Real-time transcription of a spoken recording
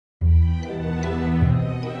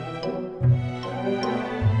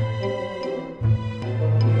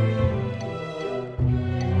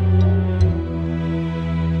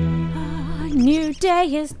day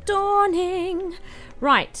is dawning.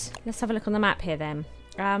 Right, let's have a look on the map here then.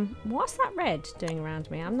 What's that red doing around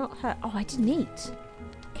me? I'm not hurt. Oh, I didn't eat.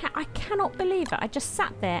 I cannot believe it. I just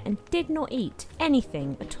sat there and did not eat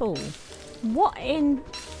anything at all. What in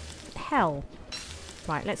hell?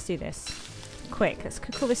 Right, let's do this. Quick, let's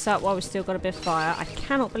cook all this up while we've still got a bit of fire. I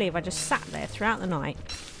cannot believe I just sat there throughout the night.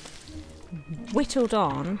 Whittled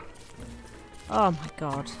on. Oh my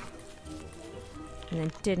god. And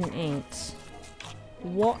then didn't eat.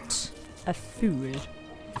 What a fool.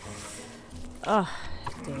 Oh,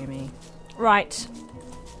 dear me. Right.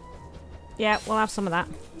 Yeah, we'll have some of that.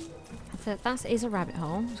 So that is a rabbit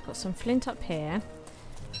hole. It's got some flint up here.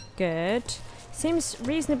 Good. Seems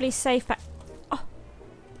reasonably safe back... Oh.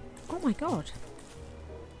 Oh my god.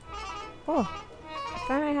 Oh. If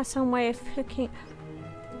only I had some way of hooking...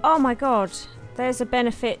 Oh my god. There's a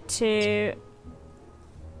benefit to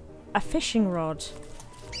a fishing rod.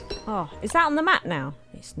 Oh, is that on the map now?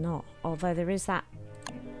 It's not. Although there is that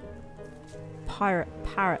parrot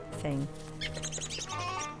thing.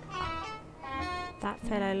 That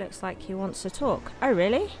fellow looks like he wants to talk. Oh,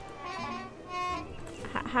 really?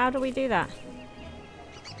 How do we do that?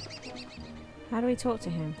 How do we talk to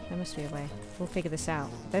him? There must be a way. We'll figure this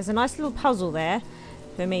out. There's a nice little puzzle there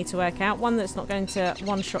for me to work out. One that's not going to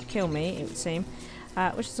one-shot kill me, it would seem.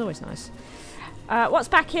 Which is always nice. What's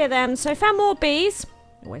back here then? So found more bees.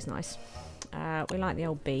 Always nice. We like the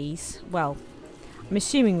old bees. Well, I'm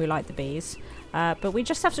assuming we like the bees. But we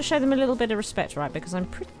just have to show them a little bit of respect, right? Because I'm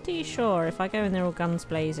pretty sure if I go in there all guns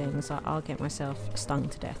blazing, so I'll get myself stung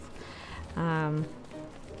to death.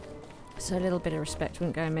 So a little bit of respect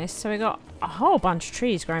wouldn't go amiss. So we got a whole bunch of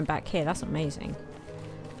trees growing back here. That's amazing.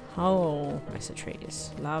 Whole rest of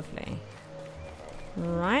trees. Lovely.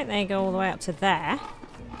 Right, they go all the way up to there.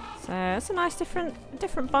 So that's a nice different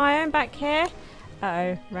biome back here.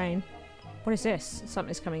 Uh-oh, rain. What is this?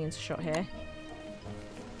 Something's coming into shot here.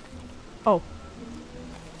 Oh.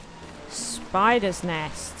 Spider's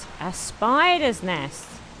nest. A spider's nest.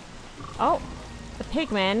 Oh. The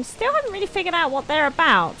pigmen still haven't really figured out what they're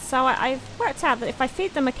about. So I've worked out that if I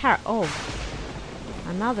feed them a carrot... Oh.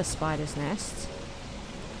 Another spider's nest.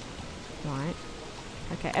 Right.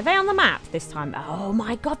 Okay. Are they on the map this time? Oh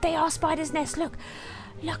my god, they are spider's nests. Look.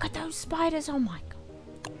 Look at those spiders. Oh my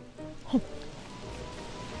god. Oh.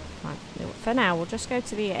 Right, for now we'll just go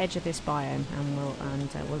to the edge of this biome and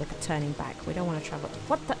we'll look at turning back. We don't want to travel.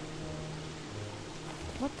 What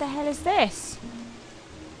the hell is this?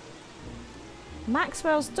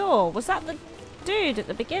 Maxwell's door. Was that the dude at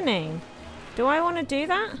the beginning? Do I want to do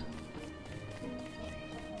that?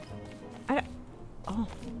 I don't... Oh.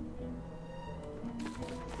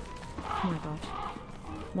 Oh my god.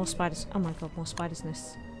 More spiders. Oh my god, more spiders'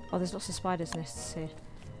 nests. Oh, there's lots of spiders' nests here.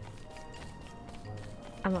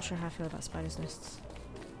 I'm not sure how I feel about spiders' nests.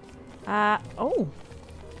 Oh.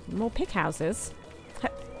 More pig houses.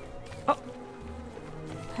 Oh.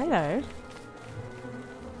 Hello.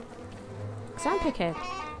 Sandpickhead.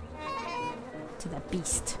 To the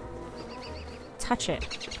beast. Touch it.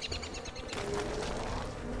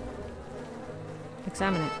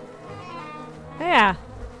 Examine it. Oh, yeah.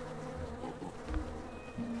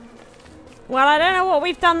 Well, I don't know what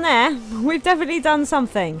we've done there. We've definitely done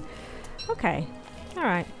something. Okay.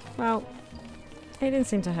 Alright. Well, it didn't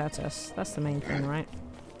seem to hurt us. That's the main thing, right?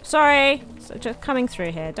 Sorry! So just coming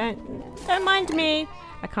through here. Don't mind me.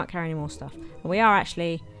 I can't carry any more stuff. We are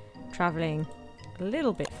actually travelling a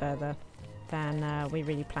little bit further than we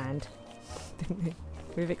really planned.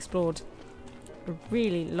 We've explored a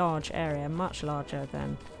really large area, much larger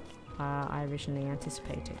than I originally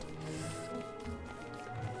anticipated.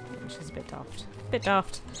 Which is a bit daft. Bit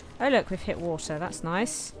daft. Oh look, we've hit water. That's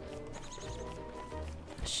nice.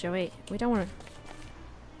 Shall we? We don't want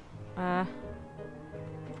to...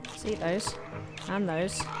 let's eat those. And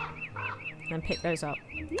those. And then pick those up.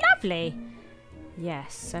 Lovely!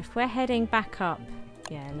 Yes, so if we're heading back up...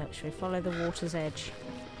 Yeah, look, should we follow the water's edge?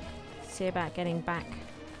 See about getting back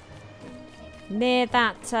near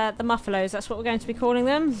that, the Muffalos. That's what we're going to be calling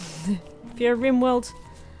them. If you're a RimWorld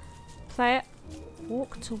player.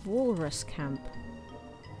 Walk to Walrus Camp.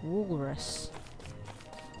 Walrus.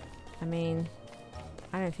 I mean...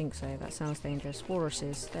 I don't think so. That sounds dangerous.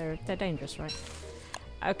 Walruses, they're dangerous, right?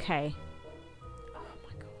 Okay. Oh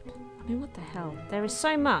my god. I mean, what the hell? There is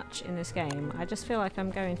so much in this game. I just feel like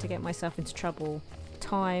I'm going to get myself into trouble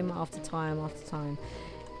time after time after time.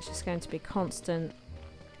 It's just going to be constant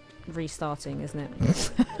restarting, isn't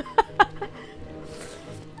it?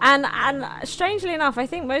 and strangely enough, I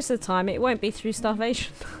think most of the time it won't be through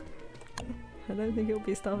starvation. I don't think it'll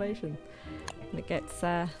be starvation. That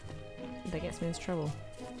gets me into trouble.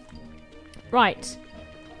 Right.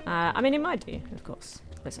 I mean, it might do, of course.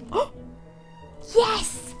 Listen. Oh!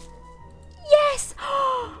 Yes! Yes!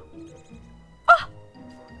 Oh!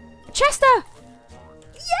 Chester!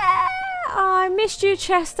 Yeah! Oh, I missed you,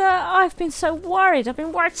 Chester. I've been so worried. I've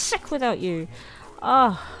been worried sick without you.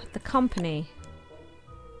 Oh, the company.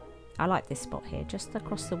 I like this spot here, just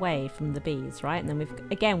across the way from the bees, right? And then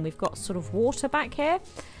we've got sort of water back here.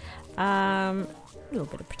 A little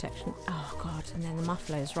bit of protection. Oh, God. And then the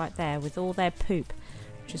muffaloes right there with all their poop,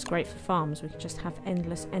 which is great for farms. We could just have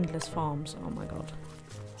endless, endless farms. Oh, my God.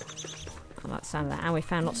 I like the sound of that. And we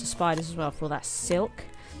found lots of spiders as well for all that silk.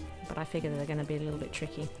 But I figure they're going to be a little bit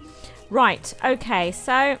tricky. Right, okay,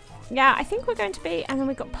 so yeah, I think we're going to be, and then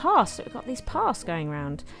we've got paths, so we've got these paths going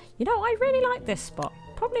around. You know, I really like this spot,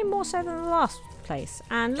 probably more so than the last place.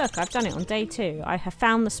 And look, I've done it on day 2. I have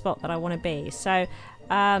found the spot that I want to be. So,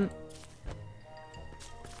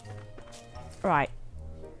 right,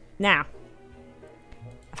 now,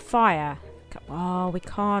 a fire. Oh, we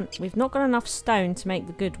can't, we've not got enough stone to make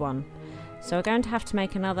the good one. So we're going to have to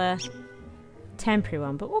make another temporary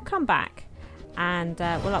one, but we'll come back and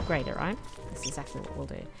we'll upgrade it, right? That's exactly what we'll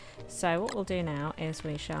do. So what we'll do now is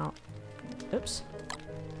we shall, oops,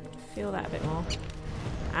 feel that a bit more.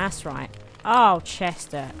 That's right. Oh,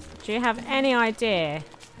 Chester, do you have any idea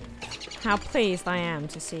how pleased I am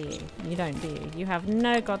to see you? You don't, do you? You have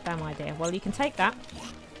no goddamn idea. Well, you can take that.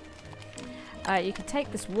 You can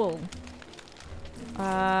take this wool.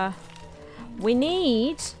 We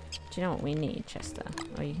need, do you know what we need, Chester?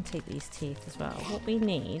 Oh, you can take these teeth as well. What we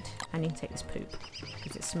need, and you can take this poop,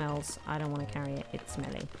 because it smells. I don't want to carry it. It's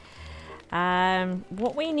smelly.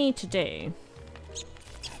 What we need to do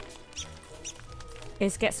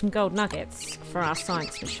is get some gold nuggets for our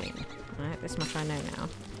science machine. Right, this much I know now.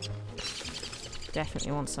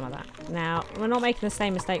 Definitely want some of that. Now, we're not making the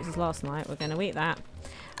same mistakes as last night. We're going to eat that.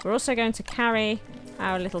 We're also going to carry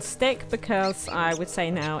our little stick, because I would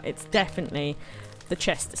say now it's definitely the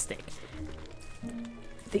Chester stick.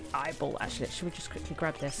 The eyeball, actually. Should we just quickly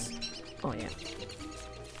grab this? Oh, yeah.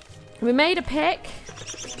 We made a pick.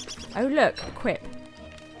 Oh, look. Equip.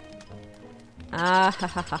 Ah, ha,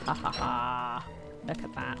 ha, ha, ha, ha, ha. Look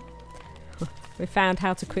at that. We found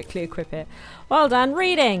how to quickly equip it. Well done.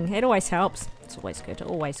 Reading. It always helps. It's always good.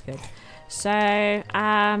 Always good. So,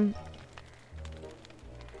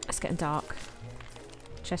 it's getting dark.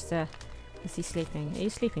 Chester, is he sleeping? Are you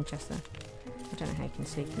sleeping, Chester? I don't know how you can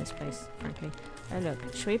sleep in this place, frankly. Oh,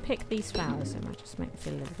 look. Should we pick these flowers? It might just make me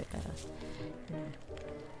feel a little bit better.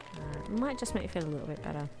 Yeah. It might just make me feel a little bit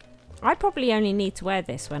better. I probably only need to wear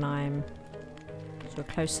this when I'm sort of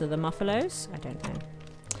close to the muffaloes. I don't know.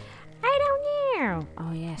 I don't know.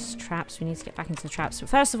 Oh, yes. Traps. We need to get back into the traps. But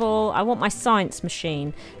first of all, I want my science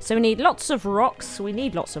machine. So we need lots of rocks. We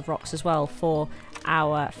need lots of rocks as well for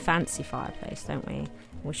our fancy fireplace, don't we?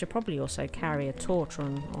 We should probably also carry a torch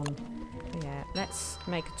on. Yeah, let's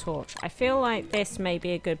make a torch. I feel like this may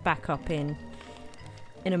be a good backup in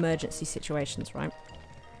emergency situations, right?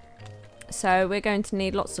 So we're going to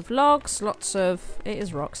need lots of logs, lots of... It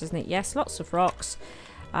is rocks, isn't it? Yes, lots of rocks.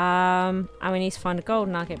 And we need to find a gold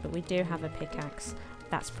nugget, but we do have a pickaxe.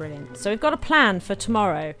 That's brilliant. So we've got a plan for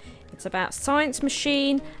tomorrow. It's about science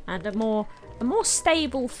machine and a more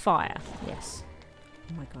stable fire. Yes.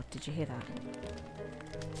 Oh my God, did you hear that?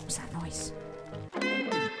 What was that noise?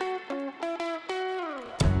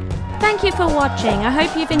 Thank you for watching. I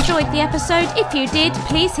hope you've enjoyed the episode. If you did,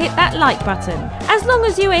 please hit that like button. As long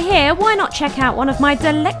as you are here, why not check out one of my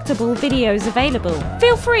delectable videos available?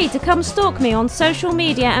 Feel free to come stalk me on social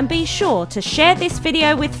media and be sure to share this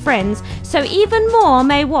video with friends so even more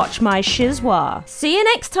may watch my schizwa. See you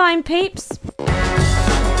next time, peeps.